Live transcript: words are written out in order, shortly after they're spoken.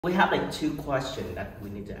We have like two questions that we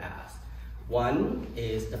need to ask. One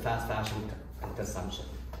is the fast fashion and consumption.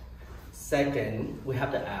 Second, we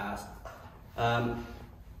have to ask,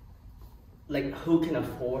 like who can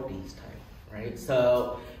afford these things, right?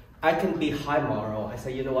 So I can be high moral. I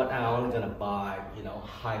say, you know what, I'm only gonna buy,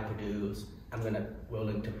 high produced. I'm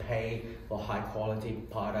willing to pay for high quality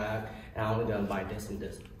product, and I'm only gonna buy this and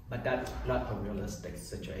this. But that's not a realistic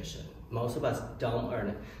situation. Most of us don't earn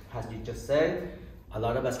it. As you just said, a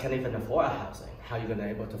lot of us can't even afford a housing. How are you gonna be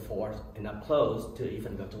able to afford enough clothes to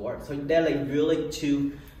even go to work? So there are like really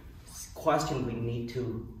two questions we need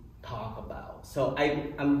to talk about. So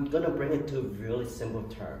I'm gonna bring it to a really simple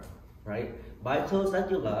term, right? Buy clothes that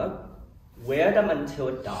you love, wear them until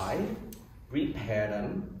it die, repair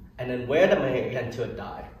them, and then wear them until it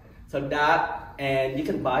die. So that, and you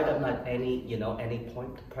can buy them at any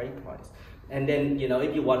price. And then,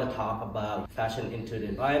 if you want to talk about fashion into the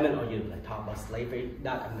environment, or you talk about slavery,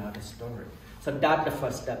 that's another story. So that's the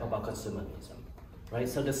first step about consumerism, right?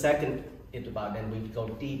 So the second is about, then we go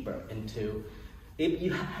deeper into, if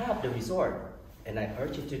you have the resort, and I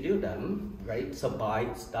urge you to do them, right? So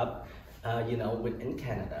buy stuff, within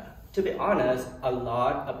Canada. To be honest, a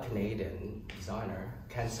lot of Canadian designers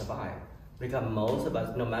can survive, because most of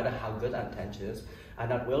us, no matter how good our intentions, are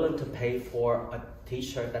not willing to pay for a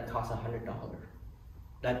t-shirt that costs $100.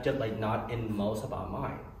 That's just not in most of our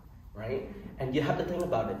mind, right? And you have to think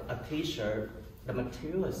about it. A t-shirt, the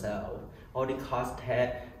material itself, already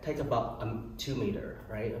take about 2 meters,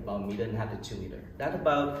 right? About 1.5 meters to 2 meters. That's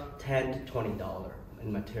about $10 to $20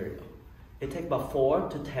 in material. It takes about 4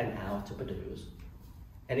 to 10 hours to produce.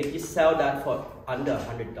 And if you sell that for under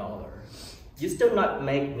 $100, you still not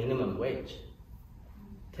make minimum wage.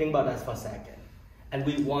 Think about that for a second. And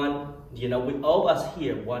we want, we all us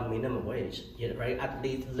here want minimum wage, right? At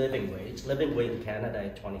least living wage. Living wage in Canada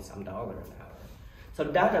is $20-some an hour. So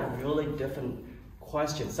that's a really different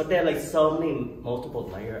question. So there are so many multiple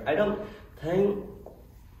layers. I don't think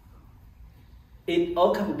it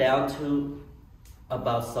all comes down to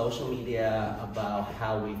about social media, about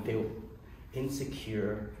how we feel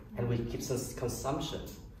insecure, and we keep some consumption.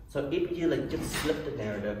 So if you just flip the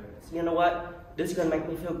narrative, so you know what, this is gonna make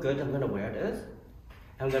me feel good, I'm gonna wear this.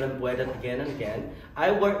 I'm gonna wear it again and again.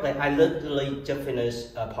 I literally just finished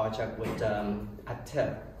a project with a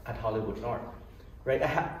tip at Hollywood North, right?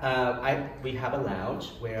 We have a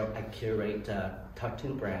lounge where I curate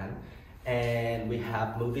 13 brand, and we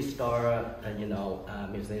have movie star,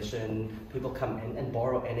 musician, people come in and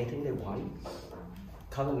borrow anything they want,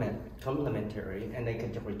 complimentary, and they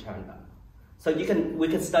can just return them. So we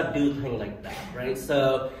can start doing things like that, right?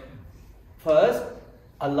 So first,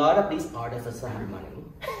 a lot of these artists also have money,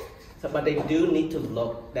 but they do need to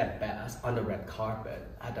look their best on the red carpet,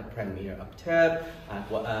 at the premiere of TIP, at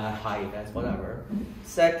high events, whatever.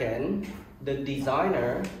 Second, the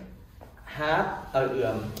designer have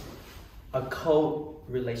a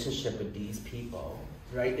co-relationship with these people,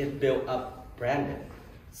 right? It built up branding.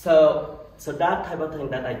 So that type of thing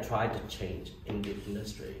that I try to change in the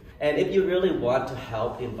industry. And if you really want to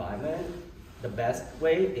help the environment, the best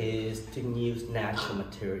way is to use natural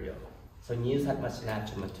material. So use as much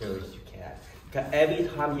natural material as you can. Because every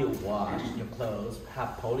time you wash your clothes,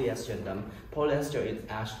 have polyester in them. Polyester is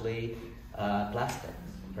actually plastic,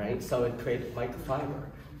 right? So it creates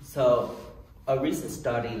microfiber. So a recent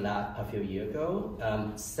study a few years ago,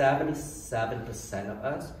 77% of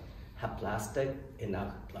us have plastic in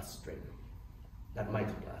our bloodstream. That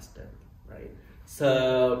microplastic, right?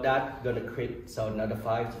 So that's gonna create, so another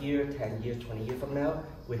 5 years, 10 years, 20 years from now,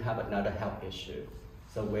 we have another health issue.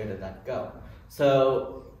 So where did that go?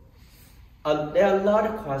 So there are a lot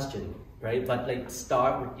of questions, right? But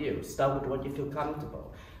start with you. Start with what you feel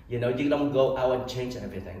comfortable. You don't go out and change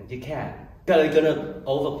everything. You can't. You're gonna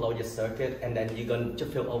overflow your circuit, and then you're gonna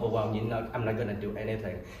just feel overwhelmed. I'm not gonna do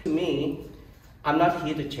anything. To me, I'm not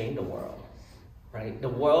here to change the world, right? The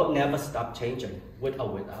world never stops changing, with or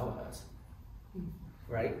without us,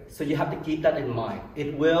 right? So you have to keep that in mind.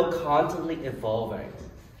 It will constantly evolving.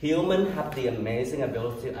 Humans have the amazing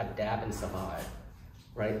ability to adapt and survive,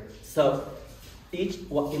 right? So each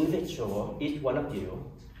individual, each one of you,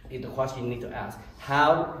 is the question you need to ask: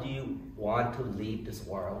 how do you want to leave this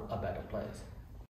world a better place?